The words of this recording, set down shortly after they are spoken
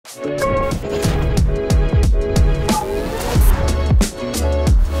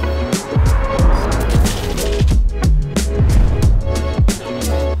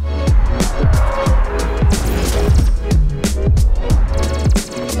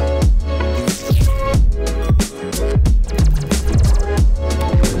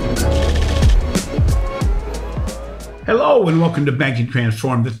and welcome to Banking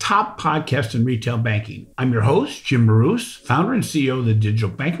Transform, the top podcast in retail banking. I'm your host, Jim Marous, founder and CEO of the Digital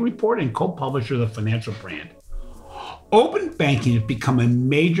Banking Report and co-publisher of the Financial Brand. Open banking has become a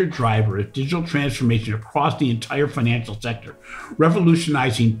major driver of digital transformation across the entire financial sector,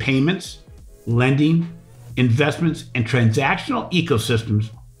 revolutionizing payments, lending, investments, and transactional ecosystems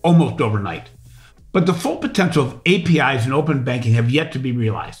almost overnight. But the full potential of APIs and open banking have yet to be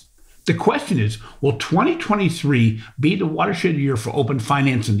realized. The question is, will 2023 be the watershed year for open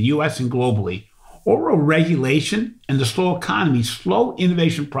finance in the US and globally, or will regulation and the slow economy slow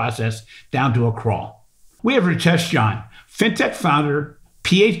innovation process down to a crawl? We have Ritesh Jain, Fintech founder,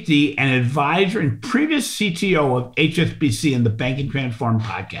 PhD, and advisor and previous CTO of HSBC in the Banking Transform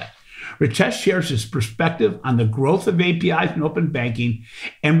podcast. Ritesh shares his perspective on the growth of APIs and open banking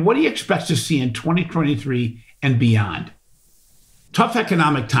and what he expects to see in 2023 and beyond. Tough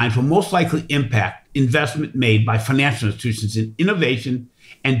economic times will most likely impact investment made by financial institutions in innovation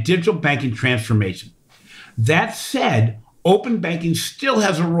and digital banking transformation. That said, open banking still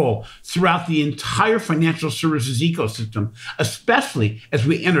has a role throughout the entire financial services ecosystem, especially as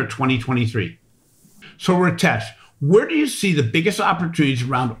we enter 2023. So Ritesh, where do you see the biggest opportunities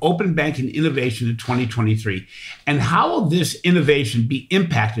around open banking innovation in 2023? And how will this innovation be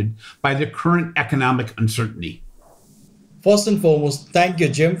impacted by the current economic uncertainty? First and foremost, thank you,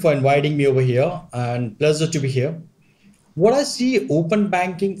 Jim, for inviting me over here, and pleasure to be here. What I see open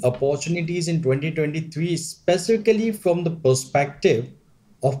banking opportunities in 2023, specifically from the perspective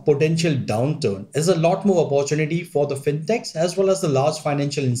of potential downturn, is a lot more opportunity for the fintechs as well as the large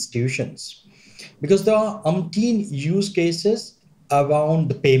financial institutions. Because there are umpteen use cases around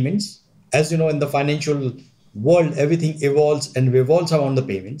the payments. As you know, in the financial world, everything evolves and revolves around the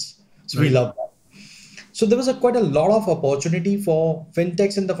payments. So right. We love that. So there was quite a lot of opportunity for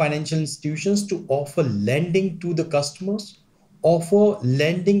fintechs and the financial institutions to offer lending to the customers, offer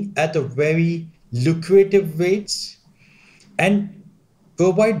lending at a very lucrative rates, and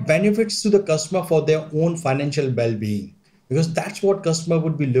provide benefits to the customer for their own financial well-being. Because that's what customer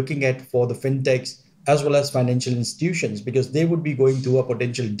would be looking at for the fintechs as well as financial institutions, because they would be going through a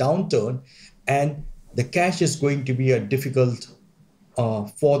potential downturn and the cash is going to be a difficult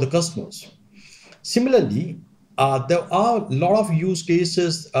for the customers. Similarly, there are a lot of use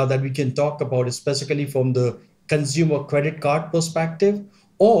cases that we can talk about, specifically from the consumer credit card perspective,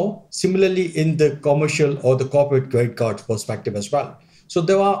 or similarly in the commercial or the corporate credit card perspective as well. So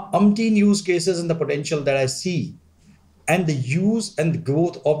there are umpteen use cases and the potential that I see, and the use and the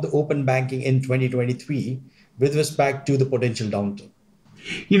growth of the open banking in 2023 with respect to the potential downturn.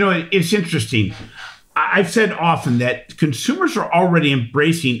 You know, it's interesting. I've said often that consumers are already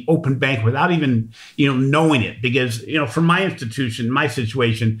embracing open bank without even, knowing it, because, for my institution, my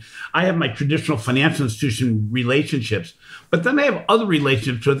situation, I have my traditional financial institution relationships, but then I have other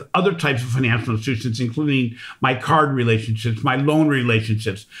relationships with other types of financial institutions, including my card relationships, my loan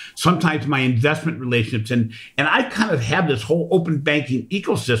relationships, sometimes my investment relationships. And I kind of have this whole open banking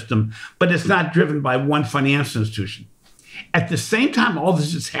ecosystem, but it's not driven by one financial institution. At the same time, all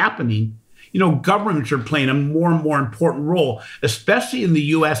this is happening, governments are playing a more and more important role, especially in the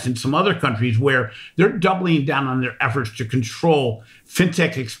US and some other countries where they're doubling down on their efforts to control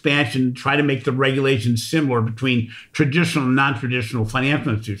fintech expansion, try to make the regulations similar between traditional and non-traditional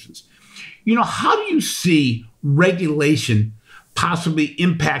financial institutions. How do you see regulation possibly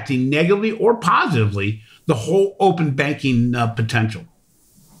impacting negatively or positively the whole open banking potential?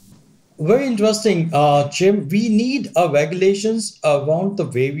 Very interesting, Jim. We need regulations around the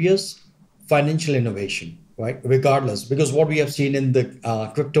various financial innovation, right? Regardless, because what we have seen in the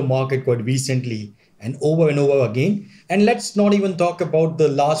crypto market quite recently and over again. And let's not even talk about the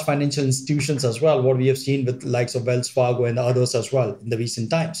large financial institutions as well, what we have seen with the likes of Wells Fargo and others as well in the recent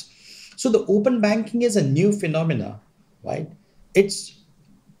times. So the open banking is a new phenomena, right? It's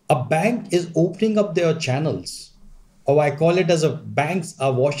a bank is opening up their channels, or I call it as banks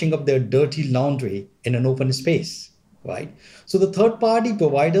are washing up their dirty laundry in an open space. Right. So the third party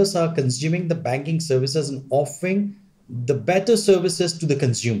providers are consuming the banking services and offering the better services to the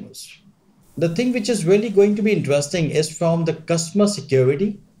consumers. The thing which is really going to be interesting is from the customer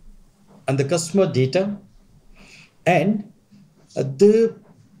security and the customer data and the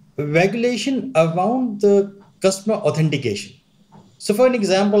regulation around the customer authentication. So for an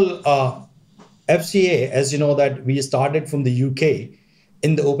example, FCA, as you know, that we started from the UK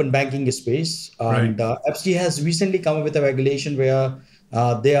in the open banking space. And FCA has recently come up with a regulation where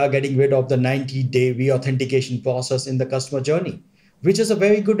they are getting rid of the 90-day re-authentication process in the customer journey, which is a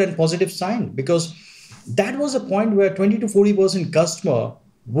very good and positive sign, because that was a point where 20 to 40% customer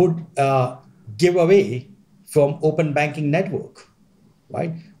would give away from open banking network,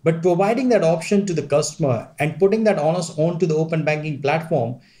 right? But providing that option to the customer and putting that onus onto the open banking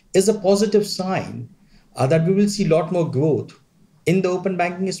platform is a positive sign that we will see a lot more growth in the open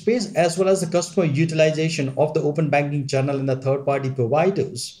banking space, as well as the customer utilization of the open banking channel and the third party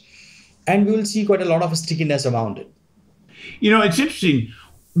providers. And we will see quite a lot of stickiness around it. It's interesting.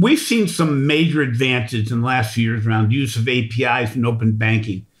 We've seen some major advances in the last few years around use of APIs and open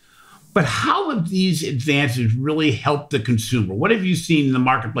banking. But how have these advances really helped the consumer? What have you seen in the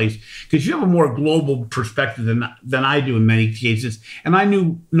marketplace? Because you have a more global perspective than I do in many cases. And I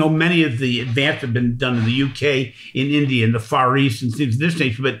know many of the advances have been done in the UK, in India, in the Far East, and things of this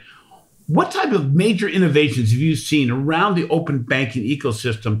nature. But what type of major innovations have you seen around the open banking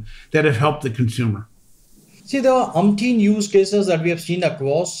ecosystem that have helped the consumer? See, there are umpteen use cases that we have seen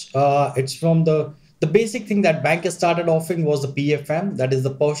across. It's from the basic thing that bank has started offering was the PFM, that is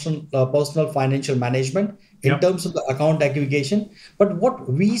the personal financial management in terms of the account aggregation. But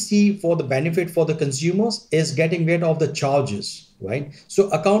what we see for the benefit for the consumers is getting rid of the charges, right? So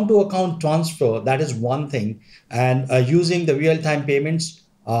account to account transfer, that is one thing. And using the real-time payments,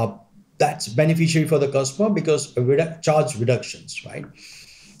 that's beneficiary for the customer because charge reductions, right?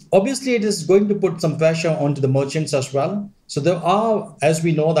 Obviously, it is going to put some pressure onto the merchants as well. So there are, as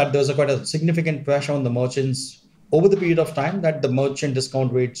we know, that there's quite a significant pressure on the merchants over the period of time that the merchant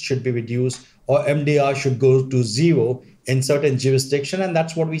discount rates should be reduced or MDR should go to zero in certain jurisdiction. And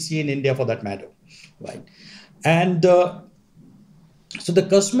that's what we see in India for that matter, right? And so the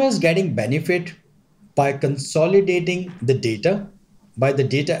customer is getting benefit by consolidating the data, by the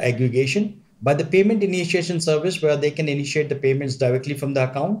data aggregation, by the payment initiation service where they can initiate the payments directly from the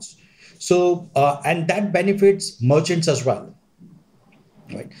accounts. So, and that benefits merchants as well,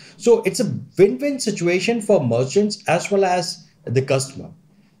 right? So it's a win-win situation for merchants as well as the customer.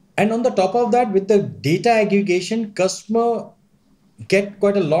 And on the top of that, with the data aggregation, customer get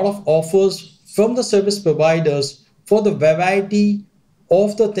quite a lot of offers from the service providers for the variety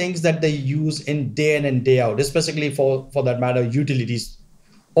of the things that they use in day in and day out, especially for that matter, utilities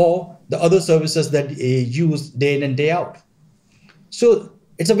or the other services that use day in and day out. So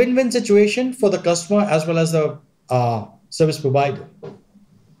it's a win-win situation for the customer as well as the service provider.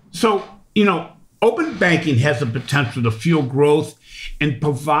 So, open banking has the potential to fuel growth and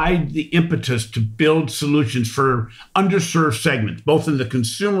provide the impetus to build solutions for underserved segments, both in the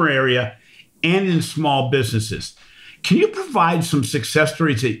consumer area and in small businesses. Can you provide some success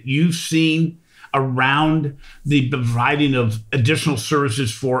stories that you've seen around the providing of additional services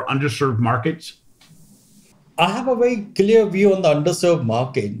for underserved markets? I have a very clear view on the underserved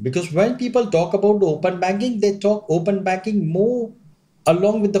market because when people talk about the open banking, they talk open banking more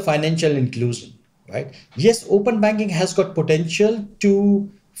along with the financial inclusion, right? Yes, open banking has got potential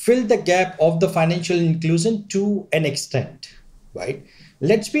to fill the gap of the financial inclusion to an extent, right?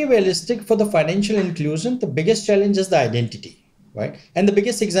 Let's be realistic. For the financial inclusion, the biggest challenge is the identity. Right. And the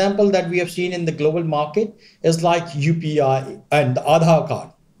biggest example that we have seen in the global market is like UPI and the Aadhaar card,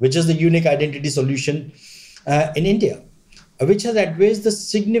 which is the unique identity solution in India, which has addressed the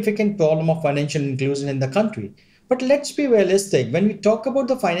significant problem of financial inclusion in the country. But let's be realistic. When we talk about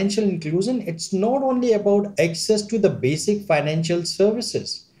the financial inclusion, it's not only about access to the basic financial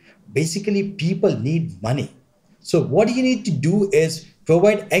services. Basically, people need money. So what you need to do is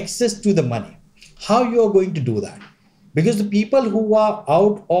provide access to the money. How you are going to do that? Because the people who are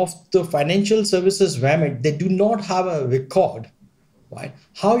out of the financial services remit, they do not have a record, right?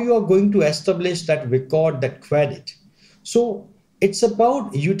 How you are going to establish that record, that credit? So it's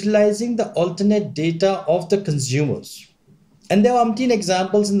about utilizing the alternate data of the consumers. And there are umpteen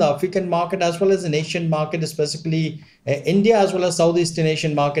examples in the African market as well as in Asian market, especially India as well as Southeastern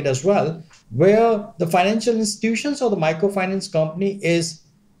Asian market as well, where the financial institutions or the microfinance company is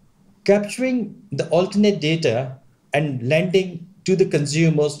capturing the alternate data and lending to the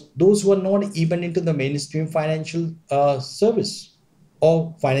consumers, those who are not even into the mainstream financial service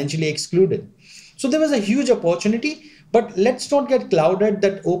or financially excluded. So there was a huge opportunity, but let's not get clouded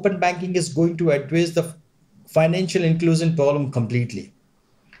that open banking is going to address the financial inclusion problem completely.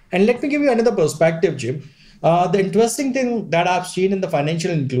 And let me give you another perspective, Jim. The interesting thing that I've seen in the financial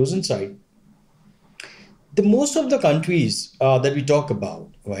inclusion side, the most of the countries that we talk about,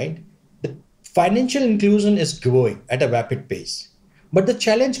 right? Financial inclusion is growing at a rapid pace, but the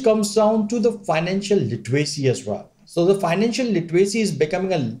challenge comes down to the financial literacy as well. So the financial literacy is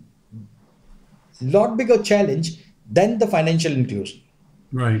becoming a lot bigger challenge than the financial inclusion.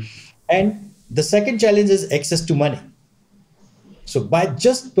 Right. And the second challenge is access to money. So by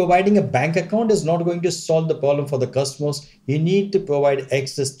just providing a bank account is not going to solve the problem for the customers. You need to provide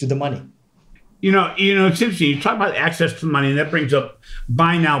access to the money. It's interesting. You talk about access to money, and that brings up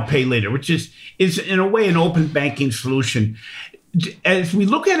buy now, pay later, which is in a way an open banking solution. As we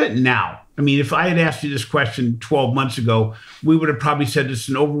look at it now, I mean, if I had asked you this question 12 months ago, we would have probably said it's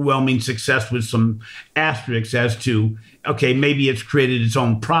an overwhelming success with some asterisks as to, okay, maybe it's created its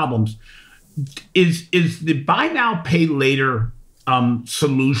own problems. Is the buy now, pay later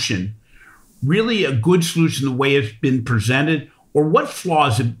solution really a good solution the way it's been presented, or what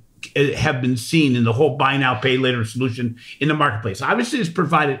flaws have been seen in the whole buy now, pay later solution in the marketplace? Obviously, it's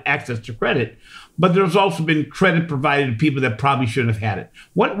provided access to credit, but there's also been credit provided to people that probably shouldn't have had it.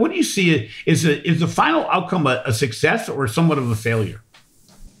 What do you see? Is the final outcome a success or somewhat of a failure?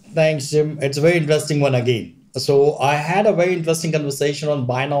 Thanks, Jim. It's a very interesting one again. So I had a very interesting conversation on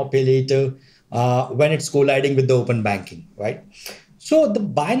buy now, pay later when it's colliding with the open banking, right? So the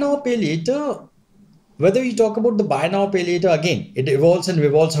buy now, pay later, whether you talk about the buy now, pay later, again, it evolves and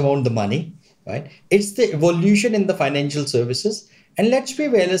revolves around the money, right? It's the evolution in the financial services. And let's be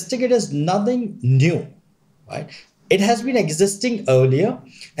realistic, it is nothing new, right? It has been existing earlier.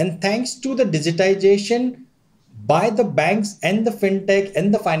 And thanks to the digitization by the banks and the fintech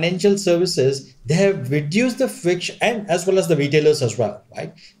and the financial services, they have reduced the friction, and as well as the retailers as well,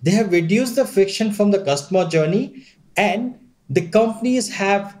 right? They have reduced the friction from the customer journey, and the companies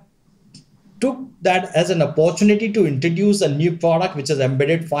have took that as an opportunity to introduce a new product, which is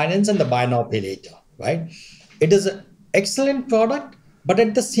embedded finance and the buy now, pay later, right? It is an excellent product, but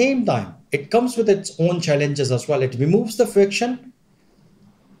at the same time, it comes with its own challenges as well. It removes the friction,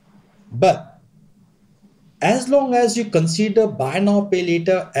 but as long as you consider buy now, pay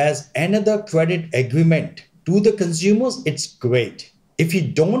later as another credit agreement to the consumers, it's great. If you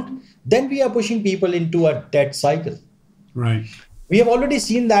don't, then we are pushing people into a debt cycle. Right. We have already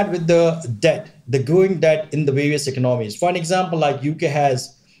seen that with the debt, the growing debt in the various economies. For an example, like UK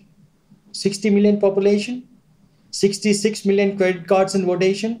has 60 million population, 66 million credit cards in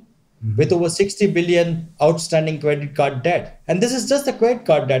rotation, with over 60 billion outstanding credit card debt. And this is just the credit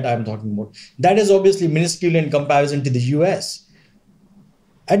card debt I'm talking about. That is obviously minuscule in comparison to the US.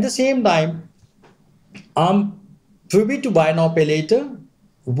 At the same time, I'm privy to buy now, pay later,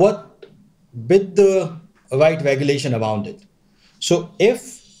 what with the right regulation around it. So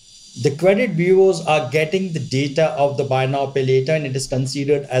if the credit bureaus are getting the data of the buy now, pay later, and it is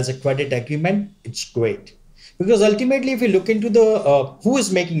considered as a credit agreement, it's great. Because ultimately, if you look into the who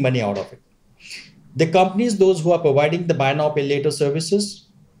is making money out of it, the companies, those who are providing the buy now, pay later services,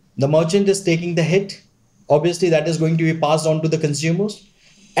 the merchant is taking the hit. Obviously, that is going to be passed on to the consumers,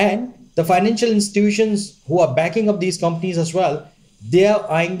 and the financial institutions who are backing up these companies as well, they are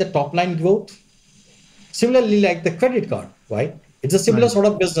eyeing the top line growth. Similarly, like the credit card, right? It's a similar sort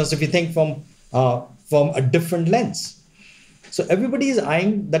of business if you think from a different lens. So everybody is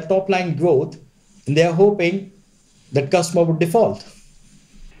eyeing the top line growth, and they're hoping that customer would default.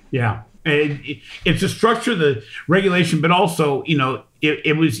 Yeah. It's a structure of the regulation, but also,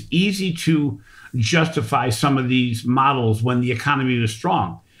 it was easy to justify some of these models when the economy was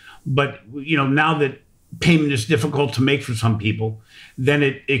strong. But, now that payment is difficult to make for some people, then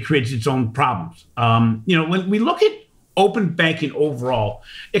it creates its own problems. When we look at open banking overall,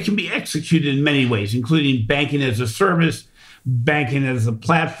 it can be executed in many ways, including banking as a service, banking as a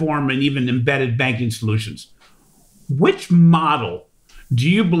platform, and even embedded banking solutions. Which model do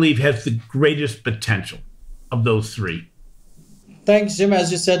you believe has the greatest potential of those three? Thanks, Jim.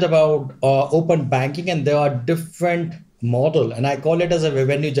 As you said about open banking, and there are different model, and I call it as a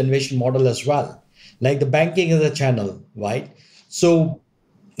revenue generation model as well. Like the banking is a channel, right? So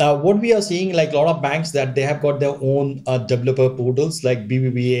what we are seeing, like a lot of banks, that they have got their own developer portals, like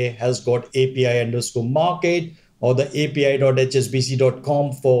BBVA has got API_market, or the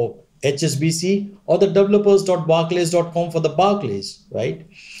api.hsbc.com for HSBC, or the developers.barclays.com for the Barclays, right?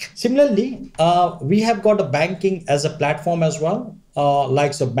 Similarly, we have got a banking as a platform as well,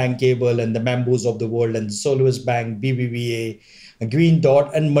 likes of Bankable and the Members of the world, and the Soloist Bank, BBVA, Green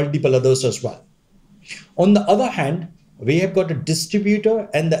Dot, and multiple others as well. On the other hand, we have got a distributor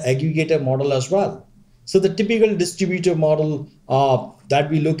and the aggregator model as well. So the typical distributor model that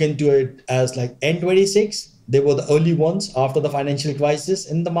we look into it as like N26, they were the early ones after the financial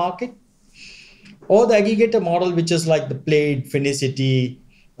crisis in the market. Or the aggregator model, which is like the Plaid, Finicity,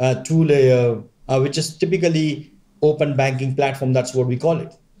 TrueLayer, which is typically open banking platform. That's what we call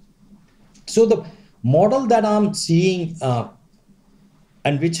it. So the model that I'm seeing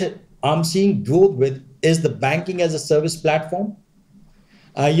and which I'm seeing growth with is the banking as a service platform.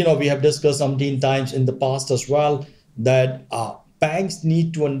 We have discussed 17 times in the past as well that banks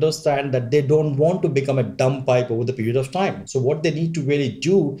need to understand that they don't want to become a dumb pipe over the period of time. So what they need to really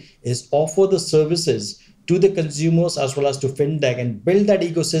do is offer the services to the consumers as well as to fintech and build that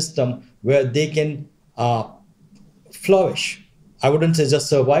ecosystem where they can flourish. I wouldn't say just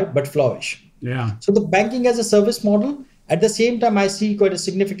survive, but flourish. Yeah. So the banking as a service model, at the same time, I see quite a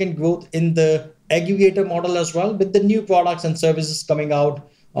significant growth in the aggregator model as well, with the new products and services coming out,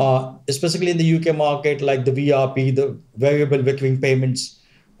 especially in the UK market, like the VRP, the variable recurring payments.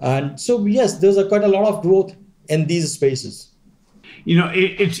 And so, yes, there's quite a lot of growth in these spaces.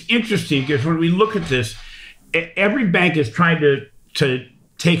 It's interesting because when we look at this, every bank is trying to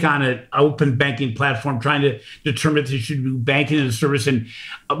take on an open banking platform, trying to determine if they should do banking as a service. And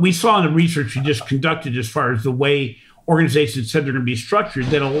we saw in the research we just conducted as far as the way organizations said they're going to be structured,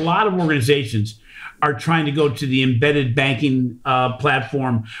 that a lot of organizations are trying to go to the embedded banking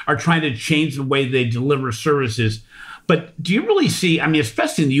platform, are trying to change the way they deliver services. But do you really see,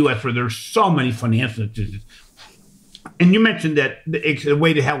 especially in the US where there's so many financial institutions, and you mentioned that it's a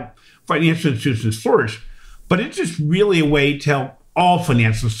way to help financial institutions flourish, but it's just really a way to help all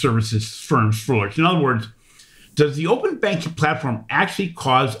financial services firms flourish. In other words, does the open banking platform actually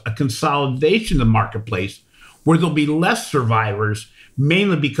cause a consolidation of the marketplace where there'll be less survivors,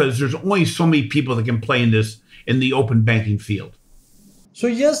 mainly because there's only so many people that can play in the open banking field? So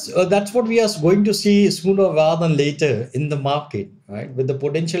yes, that's what we are going to see sooner rather than later in the market, right? With the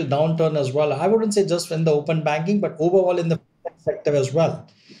potential downturn as well. I wouldn't say just in the open banking, but overall in the fintech sector as well.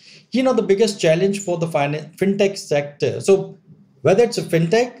 The biggest challenge for the fintech sector. So whether it's a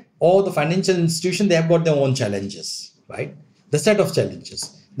fintech or the financial institution, they have got their own challenges, right? The set of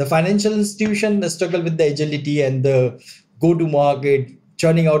challenges. The financial institution, they struggle with the agility and the go-to-market,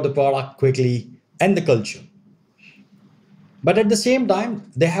 churning out the product quickly, and the culture. But at the same time,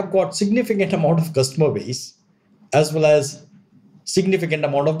 they have got significant amount of customer base as well as significant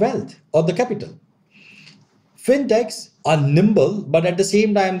amount of wealth or the capital. Fintechs are nimble, but at the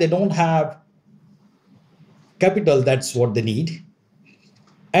same time, they don't have capital. That's what they need.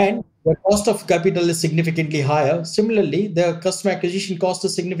 And the cost of capital is significantly higher. Similarly, the customer acquisition cost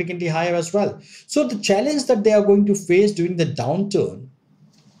is significantly higher as well. So the challenge that they are going to face during the downturn,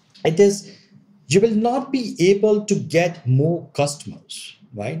 it is you will not be able to get more customers,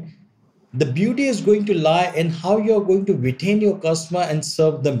 right? The beauty is going to lie in how you're going to retain your customer and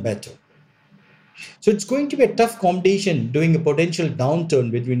serve them better. So it's going to be a tough competition during a potential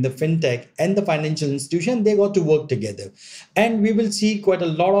downturn between the fintech and the financial institution. They got to work together. And we will see quite a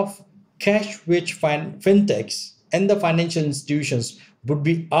lot of cash-rich fintechs and the financial institutions would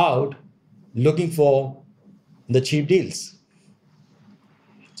be out looking for the cheap deals.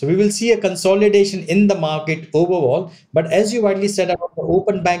 So we will see a consolidation in the market overall. But as you rightly said about the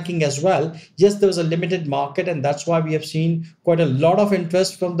open banking as well, yes, there was a limited market, and that's why we have seen quite a lot of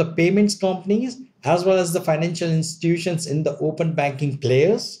interest from the payments companies as well as the financial institutions in the open banking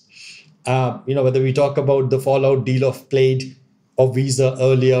players. Whether we talk about the fallout deal of Plaid or Visa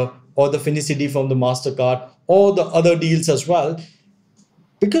earlier, or the Finicity from the MasterCard, or the other deals as well,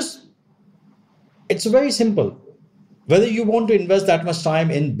 because it's very simple. Whether you want to invest that much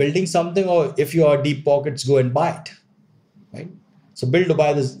time in building something, or if you are deep pockets, go and buy it, right? So build or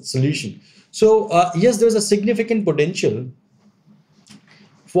buy the solution. So yes, there's a significant potential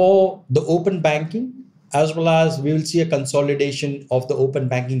for the open banking, as well as we will see a consolidation of the open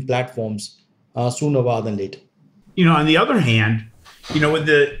banking platforms sooner rather than later. On the other hand, with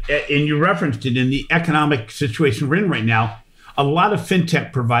and you referenced it, in the economic situation we're in right now, a lot of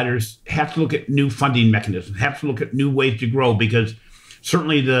fintech providers have to look at new funding mechanisms, have to look at new ways to grow, because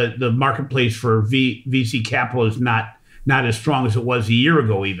certainly the marketplace for VC capital is not as strong as it was a year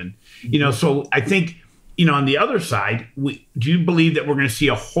ago even. So I think, on the other side, do you believe that we're going to see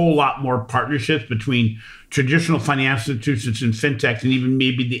a whole lot more partnerships between traditional financial institutions and fintechs, and even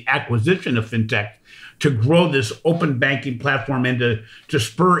maybe the acquisition of fintech to grow this open banking platform and to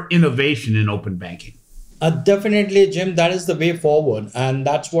spur innovation in open banking? Definitely, Jim, that is the way forward. And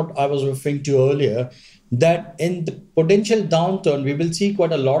that's what I was referring to earlier, that in the potential downturn, we will see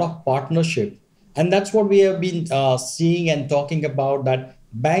quite a lot of partnership. And that's what we have been seeing and talking about, that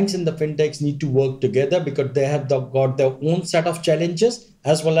banks and the fintechs need to work together because they have got their own set of challenges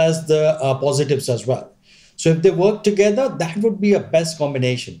as well as the positives as well. So if they work together, that would be a best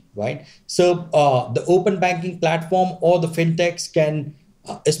combination, right? So the open banking platform or the fintechs can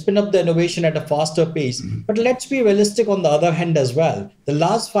spin up the innovation at a faster pace. Mm-hmm. But let's be realistic on the other hand as well. The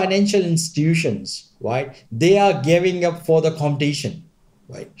large financial institutions, right, they are gearing up for the competition,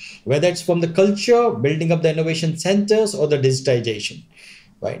 right? Whether it's from the culture, building up the innovation centers, or the digitization,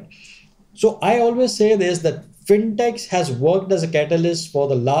 right? So I always say this, that fintechs has worked as a catalyst for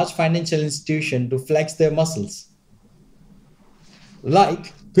the large financial institution to flex their muscles.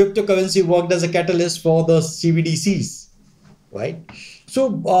 Like cryptocurrency worked as a catalyst for the CBDCs, right?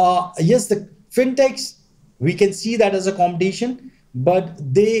 So yes, the fintechs, we can see that as a competition, but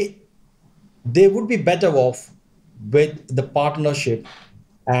they would be better off with the partnership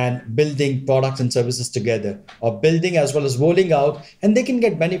and building products and services together, or building as well as rolling out, and they can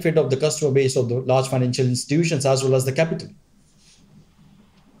get benefit of the customer base of the large financial institutions as well as the capital.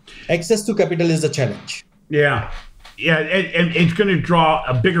 Access to capital is the challenge. Yeah. Yeah, and it's going to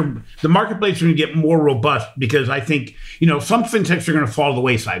draw the marketplace is going to get more robust, because I think, some fintechs are going to fall to the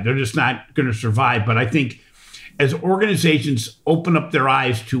wayside. They're just not going to survive. But I think as organizations open up their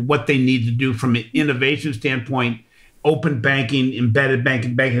eyes to what they need to do from an innovation standpoint, open banking, embedded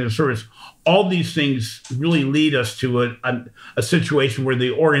banking, banking as a service, all these things really lead us to a situation where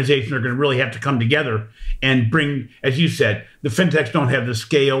the organizations are going to really have to come together and bring, as you said, the fintechs don't have the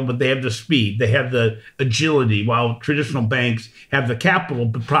scale, but they have the speed. They have the agility, while traditional banks have the capital,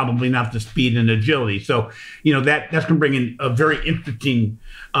 but probably not the speed and agility. So, that's going to bring in a very interesting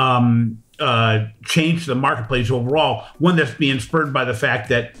change to the marketplace overall, one that's being spurred by the fact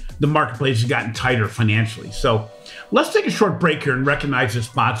that the marketplace has gotten tighter financially. So let's take a short break here and recognize the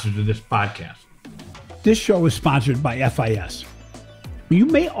sponsors of this podcast. This show is sponsored by FIS. You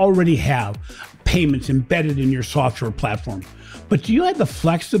may already have payments embedded in your software platform, but do you have the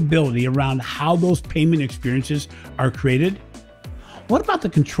flexibility around how those payment experiences are created? What about the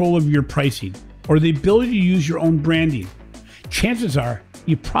control of your pricing or the ability to use your own branding? Chances are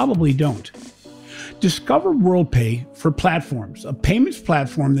you probably don't. Discover WorldPay for Platforms, a payments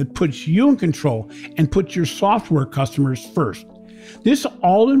platform that puts you in control and puts your software customers first. This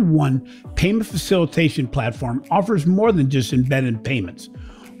all-in-one payment facilitation platform offers more than just embedded payments.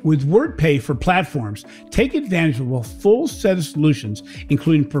 With WorldPay for Platforms, take advantage of a full set of solutions,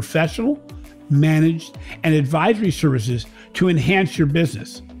 including professional, managed, and advisory services to enhance your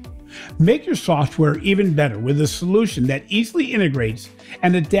business. Make your software even better with a solution that easily integrates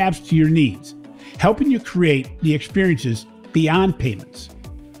and adapts to your needs, helping you create the experiences beyond payments.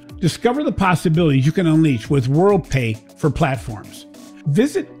 Discover the possibilities you can unleash with WorldPay for Platforms.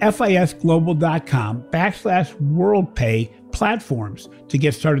 Visit fisglobal.com/WorldPay platforms to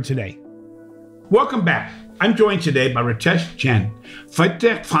get started today. Welcome back. I'm joined today by Ritesh Jain,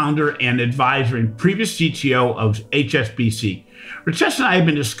 Fintech founder and advisor and previous CTO of HSBC. Ritesh and I have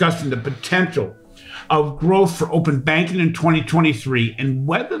been discussing the potential of growth for open banking in 2023 and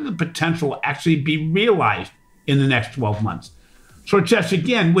whether the potential will actually be realized in the next 12 months. So Ritesh,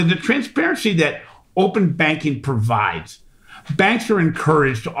 again, with the transparency that open banking provides, banks are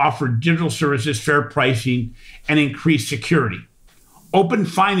encouraged to offer digital services, fair pricing, and increased security. Open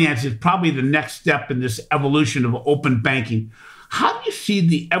finance is probably the next step in this evolution of open banking. How do you see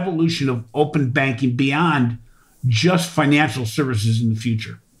the evolution of open banking beyond just financial services in the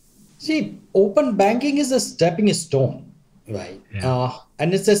future? See, open banking is a stepping stone, right? Yeah.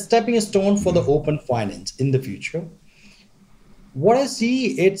 And it's a stepping stone for the open finance in the future. What I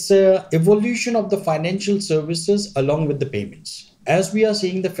see, it's an evolution of the financial services along with the payments. As we are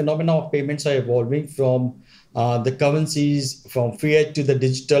seeing, the phenomena of payments are evolving from the currencies, from fiat to the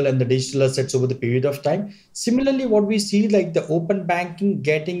digital and the digital assets over the period of time. Similarly, what we see, like the open banking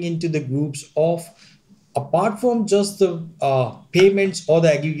getting into the groups of, apart from just the payments or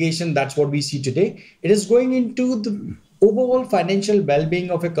the aggregation, that's what we see today. It is going into the overall financial well-being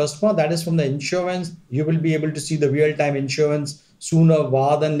of a customer. That is from the insurance. You will be able to see the real-time insurance sooner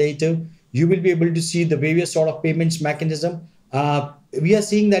rather than later. You will be able to see the various sort of payments mechanism. We are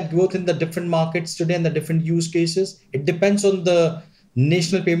seeing that growth in the different markets today and the different use cases. It depends on the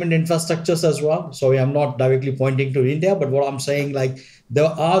national payment infrastructures as well. Sorry, I'm not directly pointing to India, but what I'm saying, like there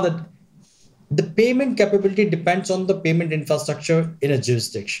are the payment capability depends on the payment infrastructure in a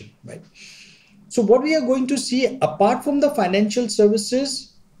jurisdiction, right? So what we are going to see, apart from the financial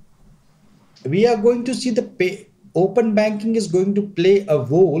services, we are going to see the open banking is going to play a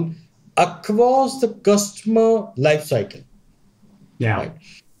role across the customer life cycle. Yeah. Right?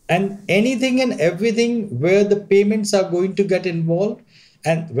 And anything and everything where the payments are going to get involved,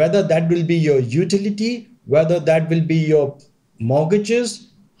 and whether that will be your utility, whether that will be your mortgages,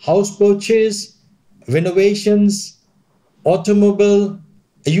 house purchase, renovations, automobile,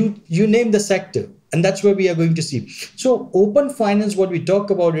 you name the sector, and that's where we are going to see. So open finance, what we talk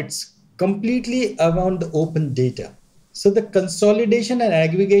about, it's completely around the open data. So the consolidation and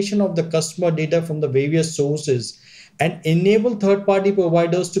aggregation of the customer data from the various sources and enable third-party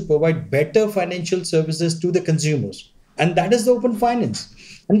providers to provide better financial services to the consumers And that is the open finance.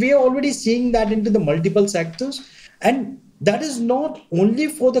 And we are already seeing that into the multiple sectors. And that is not only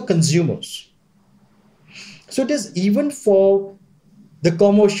for the consumers. So it is even for the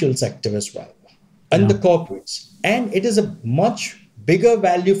commercial sector as well, and the corporates. And it is a much bigger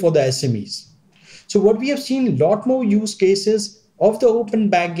value for the SMEs. So what we have seen a lot more use cases of the open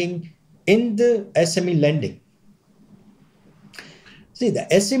banking in the SME lending. See, the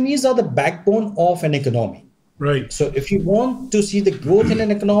SMEs are the backbone of an economy. Right. So if you want to see the growth in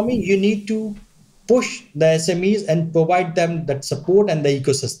an economy, you need to push the SMEs and provide them that support and the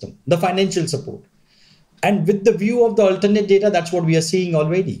ecosystem, the financial support. And with the view of the alternate data, that's what we are seeing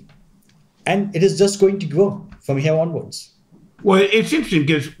already. And it is just going to grow from here onwards. Well, it's interesting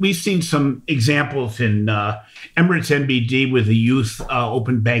because we've seen some examples in Emirates NBD with the youth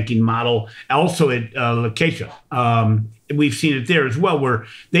open banking model, also at Lacacia. We've seen it there as well, where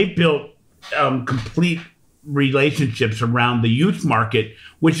they built complete relationships around the youth market,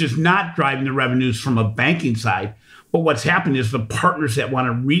 which is not driving the revenues from a banking side. But what's happened is the partners that want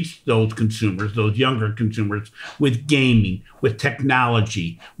to reach those consumers, those younger consumers, with gaming, with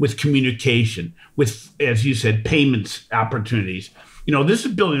technology, with communication, with, as you said, payments opportunities. This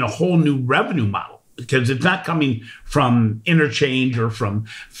is building a whole new revenue model because it's not coming from interchange or from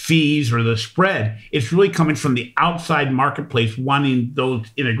fees or the spread. It's really coming from the outside marketplace wanting those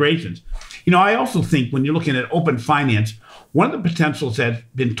integrations. I also think when you're looking at open finance, one of the potentials that's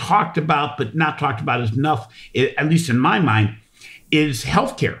been talked about, but not talked about enough, at least in my mind, is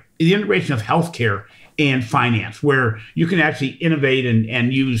healthcare, the integration of healthcare and finance, where you can actually innovate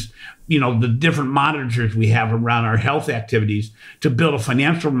and use, the different monitors we have around our health activities to build a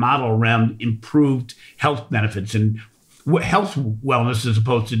financial model around improved health benefits and health wellness as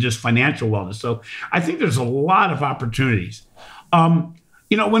opposed to just financial wellness. So I think there's a lot of opportunities.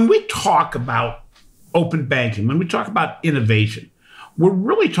 When we talk about open banking, when we talk about innovation, we're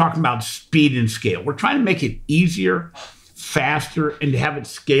really talking about speed and scale. We're trying to make it easier, faster, and to have it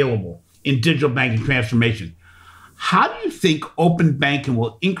scalable in digital banking transformation. How do you think open banking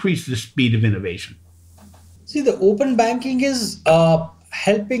will increase the speed of innovation? See, the open banking is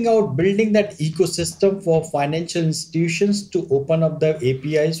helping out building that ecosystem for financial institutions to open up their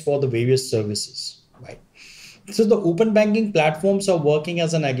APIs for the various services, right? So the open banking platforms are working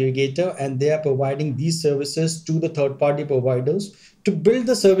as an aggregator and they are providing these services to the third-party providers to build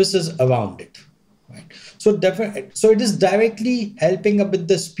the services around it. Right? So it is directly helping up with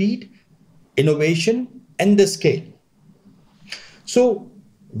the speed, innovation, and the scale. So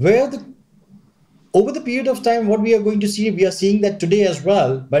over the period of time, what we are going to see, we are seeing that today as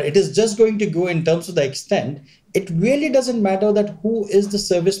well, but it is just going to go in terms of the extent. It really doesn't matter that who is the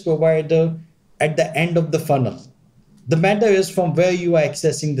service provider at the end of the funnel. The matter is from where you are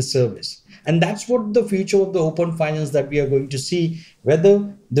accessing the service. And that's what the future of the open finance that we are going to see,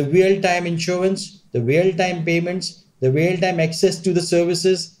 whether the real-time insurance, the real-time payments, the real-time access to the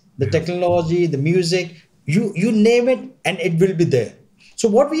services, the technology, the music, you name it, and it will be there. So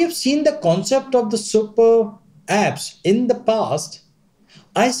what we have seen, the concept of the super apps in the past,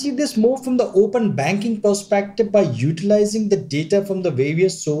 I see this more from the open banking perspective by utilizing the data from the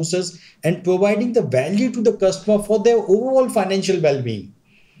various sources and providing the value to the customer for their overall financial well-being.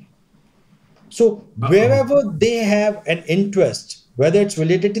 So wherever they have an interest, whether it's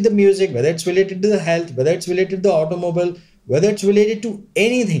related to the music, whether it's related to the health, whether it's related to the automobile, whether it's related to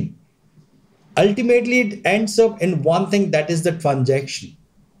anything, ultimately it ends up in one thing, that is the transaction.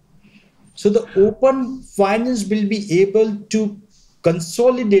 So the open finance will be able to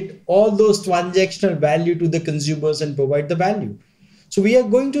consolidate all those transactional value to the consumers and provide the value. So we are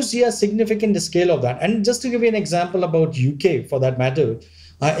going to see a significant scale of that. And just to give you an example about UK for that matter,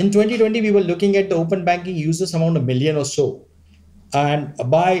 in 2020, we were looking at the open banking users around 1 million or so. And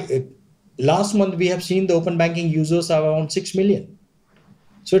by last month, we have seen the open banking users are around 6 million.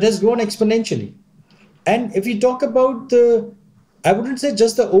 So it has grown exponentially. And if you talk about I wouldn't say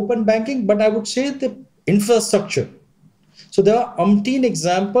just the open banking, but I would say the infrastructure. So there are umpteen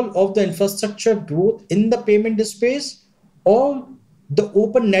examples of the infrastructure growth in the payment space or the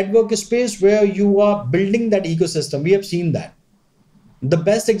open network space where you are building that ecosystem. We have seen that. The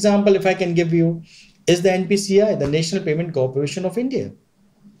best example, if I can give you, is the NPCI, the National Payment Corporation of India,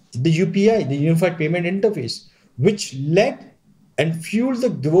 the UPI, the Unified Payment Interface, which led and fueled the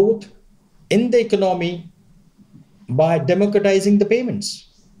growth in the economy by democratizing the payments.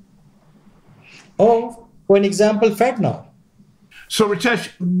 Or, for an example, FedNow. So, Ritesh,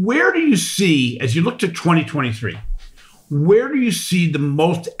 where do you see, as you look to 2023, where do you see the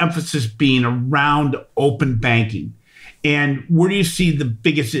most emphasis being around open banking? And where do you see the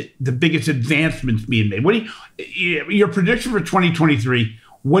biggest advancements being made? What do your prediction for 2023?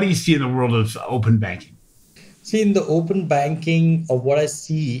 What do you see in the world of open banking? See, in the open banking, or what I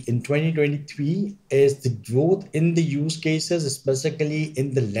see in 2023 is the growth in the use cases, especially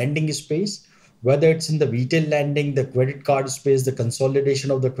in the lending space, whether it's in the retail lending, the credit card space, the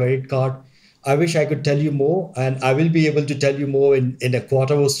consolidation of the credit card. I wish I could tell you more, and I will be able to tell you more in a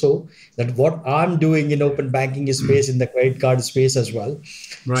quarter or so, that what I'm doing in open banking space, in the credit card space as well.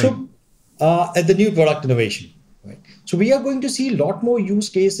 Right. So, at the new product innovation, right? So we are going to see a lot more use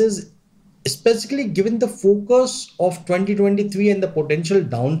cases, especially given the focus of 2023 and the potential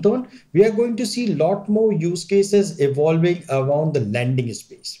downturn. We are going to see a lot more use cases evolving around the lending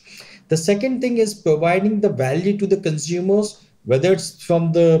space. The second thing is providing the value to the consumers, whether it's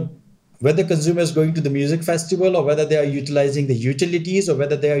from the whether consumers going to the music festival, or whether they are utilizing the utilities, or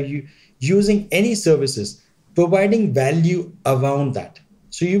whether they are using any services, providing value around that.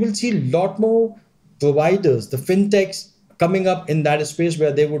 So you will see a lot more providers, the fintechs, coming up in that space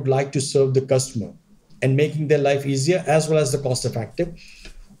where they would like to serve the customer and making their life easier as well as the cost effective.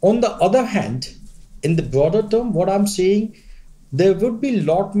 On the other hand, in the broader term, what I'm saying, there would be a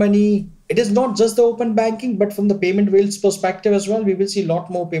lot many. It is not just the open banking, but from the payment rails perspective as well, we will see a lot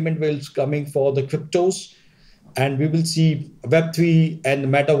more payment rails coming for the cryptos, and we will see Web3 and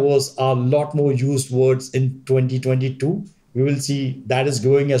Metaverse are a lot more used words in 2022. We will see that is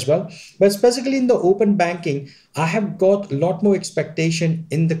growing as well. But specifically in the open banking, I have got a lot more expectation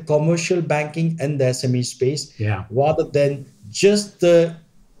in the commercial banking and the SME space, rather than just the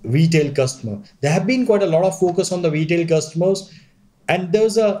retail customer. There have been quite a lot of focus on the retail customers, and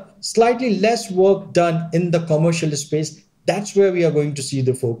there's a slightly less work done in the commercial space. That's where we are going to see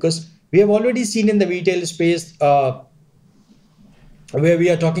the focus. We have already seen in the retail space where we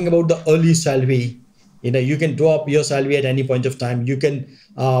are talking about the early salary. You can drop your salary at any point of time. You can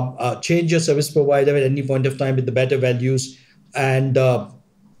change your service provider at any point of time with the better values. And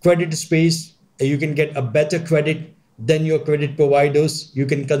credit space, you can get a better credit than your credit providers. You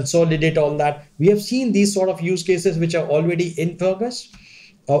can consolidate all that. We have seen these sort of use cases which are already in progress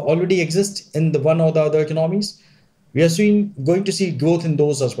or already exist in the one or the other economies. We are going to see growth in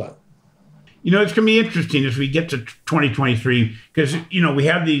those as well. It's going to be interesting as we get to 2023 because, we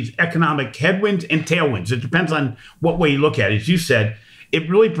have these economic headwinds and tailwinds. It depends on what way you look at it. As you said, it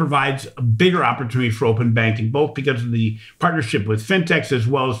really provides a bigger opportunity for open banking, both because of the partnership with fintechs as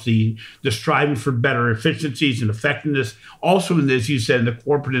well as the striving for better efficiencies and effectiveness. Also, as you said, in the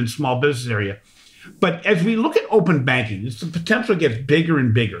corporate and small business area. But as we look at open banking, the potential gets bigger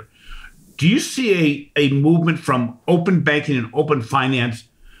and bigger. Do you see a movement from open banking and open finance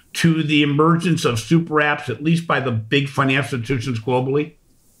to the emergence of super apps, at least by the big financial institutions globally?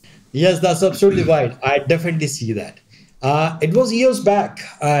 Yes, that's absolutely right. I definitely see that. It was years back,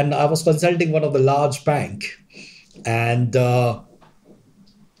 and I was consulting one of the large bank, and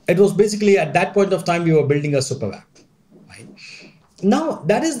it was basically at that point of time we were building a super app. Right? Now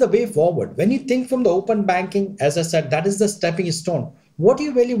that is the way forward. When you think from the open banking, as I said, that is the stepping stone. What do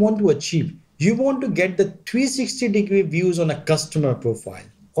you really want to achieve? You want to get the 360-degree views on a customer profile,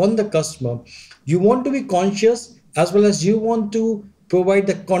 on the customer. You want to be conscious, as well as you want to provide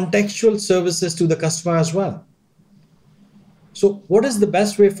the contextual services to the customer as well. So what is the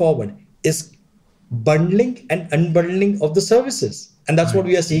best way forward is bundling and unbundling of the services. And that's what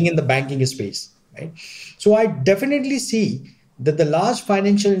we are seeing in the banking space. Right? So I definitely see that the large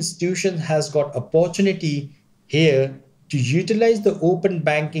financial institution has got opportunity here to utilize the open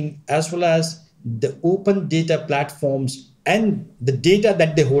banking as well as the open data platforms and the data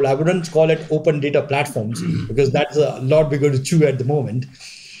that they hold. I wouldn't call it open data platforms because that's a lot bigger to chew at the moment.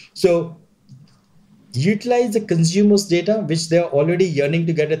 So utilize the consumer's data, which they're already yearning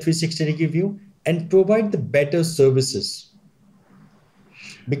to get a 360-degree view, and provide the better services.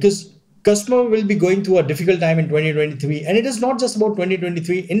 Because customer will be going through a difficult time in 2023, and it is not just about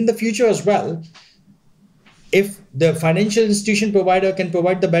 2023, in the future as well. If the financial institution provider can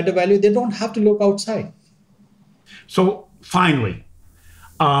provide the better value, they don't have to look outside. So finally,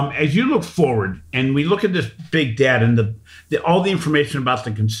 as you look forward and we look at this big data and all the information about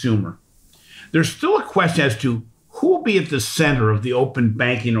the consumer, there's still a question as to who will be at the center of the open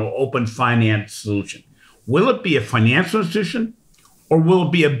banking or open finance solution. Will it be a financial institution or will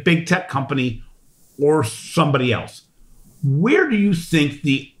it be a big tech company or somebody else? Where do you think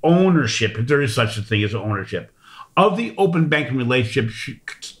the ownership, if there is such a thing as ownership, of the open banking relationship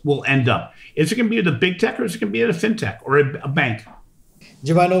will end up? Is it going to be the big tech or is it going to be a fintech or a bank?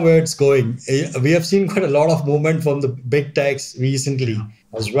 Jim, I know where it's going. We have seen quite a lot of movement from the big techs recently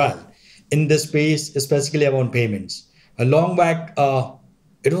as well in this space, especially around payments. A long back,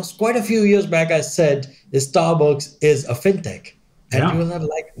 it was quite a few years back, I said Starbucks is a fintech. And Yeah. people are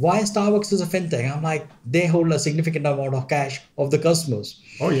like, why Starbucks is a fintech? I'm like, they hold a significant amount of cash of the customers.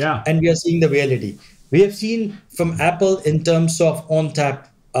 Oh, yeah. And we are seeing the reality. We have seen from Apple in terms of on-tap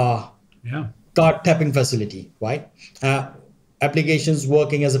Yeah. card tapping facility, right? Applications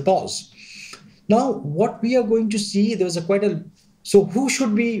working as a pause. Now, what we are going to see, so who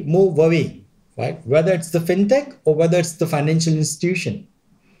should be more worrying, right? Whether it's the fintech or whether it's the financial institution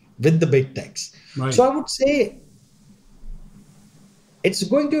with the big techs. Right. So I would say it's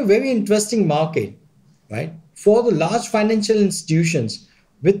going to be a very interesting market, right? For the large financial institutions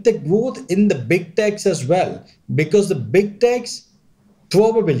with the growth in the big techs as well, because the big techs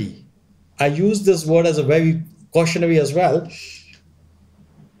probably, I use this word as a very cautionary as well,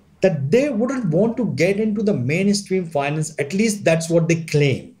 that they wouldn't want to get into the mainstream finance. At least that's what they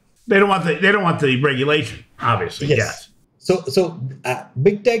claim. They don't want the regulation, obviously. Yes. So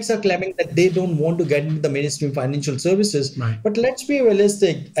big techs are claiming that they don't want to get into the mainstream financial services. Right. But let's be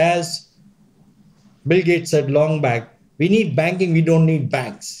realistic. As Bill Gates said long back, we need banking, we don't need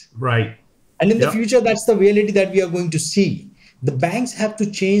banks. Right. And in the future, that's the reality that we are going to see. The banks have to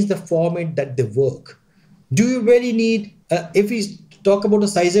change the format that they work. Do you really need, if we talk about a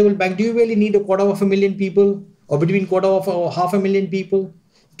sizable bank, do you really need 250,000 people or between 500,000 people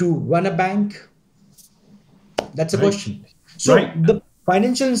to run a bank? That's a question. So the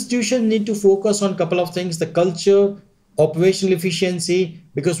financial institutions need to focus on a couple of things: the culture, operational efficiency,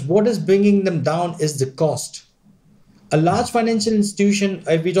 because what is bringing them down is the cost. A large financial institution,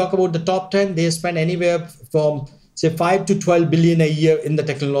 if we talk about the top 10, they spend anywhere from say 5 to 12 billion a year in the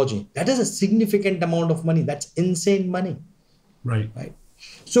technology. That is a significant amount of money. That's insane money. Right.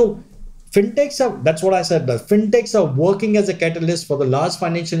 So that's what I said. The fintechs are working as a catalyst for the large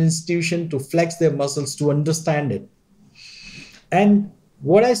financial institution to flex their muscles to understand it. And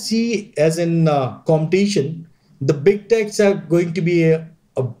what I see as in competition, the big techs are going to be a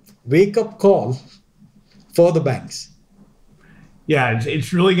wake-up call for the banks. Yeah,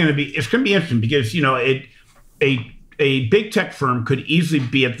 it's really going to be interesting because a big tech firm could easily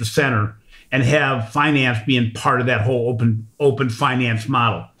be at the center and have finance being part of that whole open finance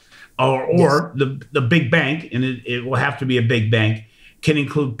model, or the big bank, and it will have to be a big bank, can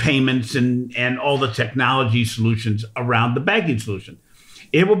include payments and all the technology solutions around the banking solution.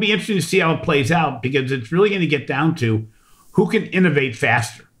 It will be interesting to see how it plays out, because it's really going to get down to who can innovate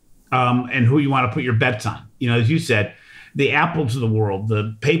faster, and who you want to put your bets on. As you said, the Apples of the world,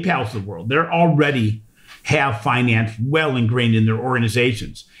 the PayPals of the world, they're already have finance well ingrained in their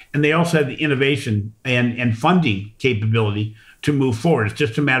organizations. And they also have the innovation and funding capability to move forward. It's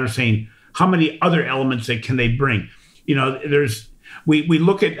just a matter of saying how many other elements that can they bring. We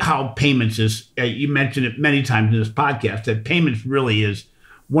look at how payments is, you mentioned it many times in this podcast, that payments really is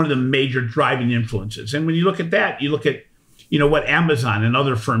one of the major driving influences. And when you look at that, you look at, what Amazon and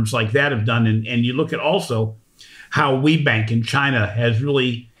other firms like that have done. And you look at also how WeBank in China has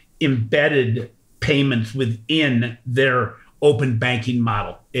really embedded payments within their open banking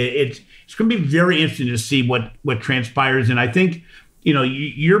model. It's going to be very interesting to see what transpires. And I think,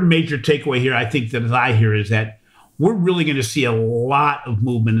 your major takeaway here, I think that as I hear, is that we're really going to see a lot of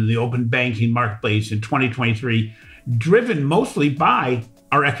movement in the open banking marketplace in 2023, driven mostly by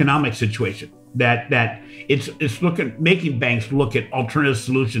our economic situation. That it's making banks look at alternative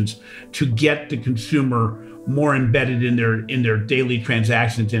solutions to get the consumer more embedded in their daily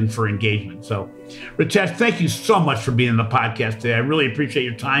transactions and for engagement. So, Ritesh, thank you so much for being on the podcast today. I really appreciate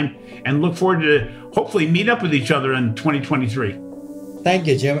your time and look forward to hopefully meet up with each other in 2023. Thank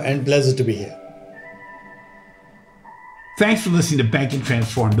you, Jim, and pleasure to be here. Thanks for listening to Banking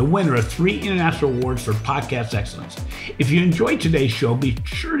Transformed, the winner of 3 international awards for podcast excellence. If you enjoyed today's show, be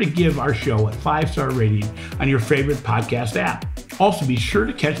sure to give our show a 5-star rating on your favorite podcast app. Also, be sure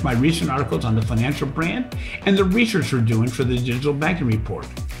to catch my recent articles on the financial brand and the research we're doing for the Digital Banking Report.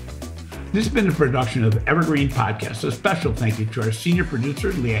 This has been a production of Evergreen Podcast. A special thank you to our senior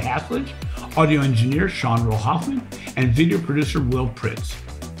producer, Leah Haslage, audio engineer, Sean Roll-Hoffman, and video producer, Will Pritz.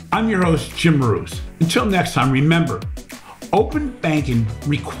 I'm your host, Jim Marous. Until next time, remember, open banking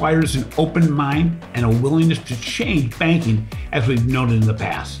requires an open mind and a willingness to change banking as we've noted in the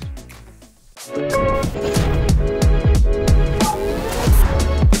past.